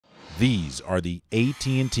These are the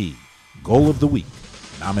AT&T Goal of the Week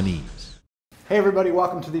nominees. Hey everybody,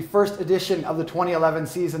 welcome to the first edition of the 2011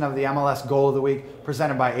 season of the MLS Goal of the Week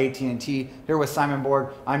presented by AT&T. Here with Simon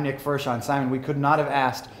Borg, I'm Nick Fershon. Simon, we could not have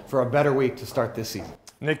asked for a better week to start this season.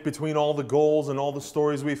 Nick, between all the goals and all the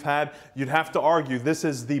stories we've had, you'd have to argue this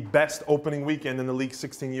is the best opening weekend in the league's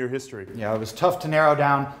 16-year history. Yeah, it was tough to narrow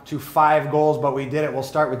down to 5 goals, but we did it. We'll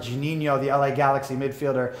start with Juninho, the LA Galaxy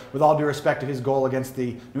midfielder. With all due respect to his goal against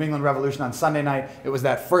the New England Revolution on Sunday night, it was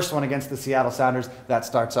that first one against the Seattle Sounders that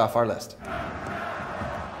starts off our list.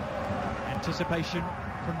 Anticipation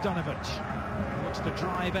from Donovich. Looks to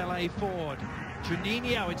drive LA forward.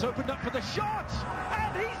 Juninho, it's opened up for the shot,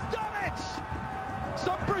 and he's done it!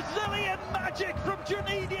 Some Brazilian magic from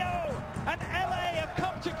Juninho, and LA have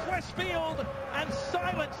come to Quest Field and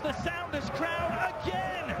silenced the Sounders crowd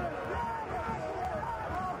again.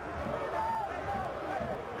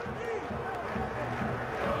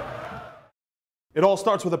 It all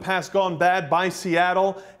starts with a pass gone bad by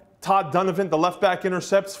Seattle. Todd Donovan, the left back,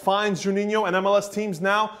 intercepts, finds Juninho, and MLS teams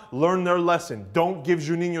now learn their lesson. Don't give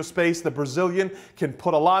Juninho space. The Brazilian can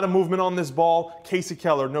put a lot of movement on this ball. Casey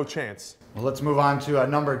Keller, no chance. Well, let's move on to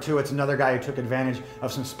number 2. It's another guy who took advantage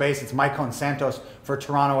of some space. It's Maicon Santos for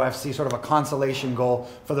Toronto FC, sort of a consolation goal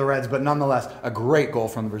for the Reds, but nonetheless, a great goal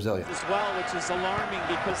from the Brazilian. As well, which is alarming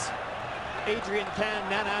because Adrian Can,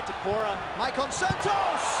 Nana Takora. Maicon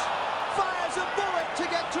Santos fires a bullet to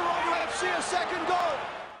get Toronto FC a second goal.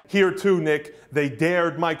 Here too, Nick, they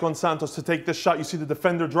dared Maicon Santos to take this shot. You see the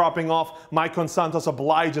defender dropping off. Maicon Santos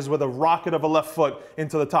obliges with a rocket of a left foot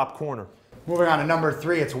into the top corner. Moving on to number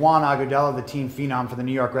 3, it's Juan Agudelo, the team phenom for the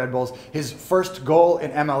New York Red Bulls. His first goal in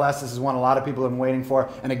MLS. This is one a lot of people have been waiting for,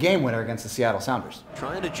 and a game winner against the Seattle Sounders.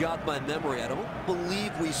 Trying to jog my memory, I don't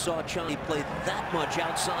believe we saw Johnny play that much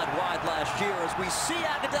outside wide last year as we see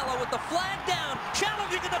Agudelo with the flag down,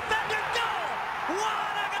 challenging the defender. Goal!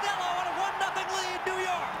 Juan Agudelo on a 1-0 lead, New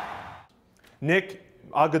York. Nick,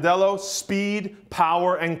 Agudelo, speed,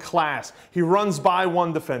 power, and class. He runs by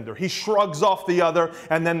one defender. He shrugs off the other,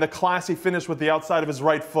 and then the classy finish with the outside of his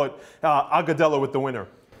right foot. Agudelo with the winner.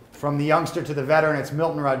 From the youngster to the veteran, it's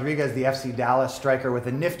Milton Rodriguez, the FC Dallas striker, with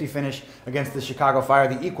a nifty finish against the Chicago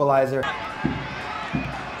Fire, the equalizer.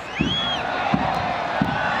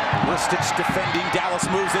 Ristich defending, Dallas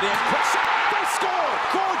moves it in. They score!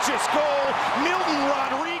 Gorgeous goal, Milton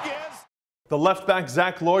Rodriguez. The left back,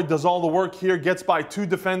 Zach Lloyd, does all the work here, gets by 2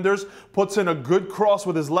 defenders, puts in a good cross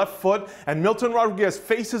with his left foot, and Milton Rodriguez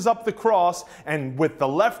faces up the cross, and with the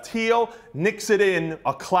left heel, nicks it in.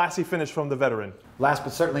 A classy finish from the veteran. Last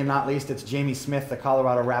but certainly not least, it's Jamie Smith, the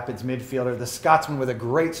Colorado Rapids midfielder, the Scotsman with a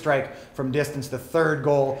great strike from distance, the 3rd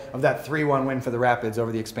goal of that 3-1 win for the Rapids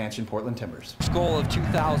over the expansion Portland Timbers. Goal of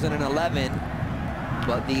 2011,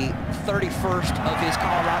 but the 31st of his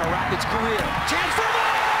Colorado Rapids career. Chance for the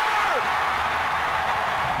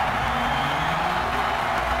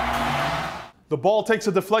The ball takes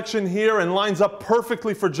a deflection here and lines up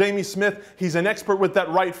perfectly for Jamie Smith. He's an expert with that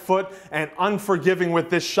right foot and unforgiving with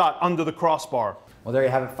this shot under the crossbar. Well, there you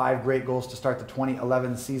have it, 5 great goals to start the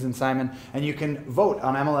 2011 season, Simon. And you can vote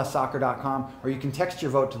on MLSsoccer.com, or you can text your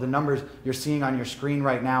vote to the numbers you're seeing on your screen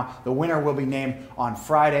right now. The winner will be named on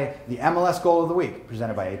Friday, the MLS Goal of the Week,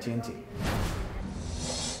 presented by AT&T.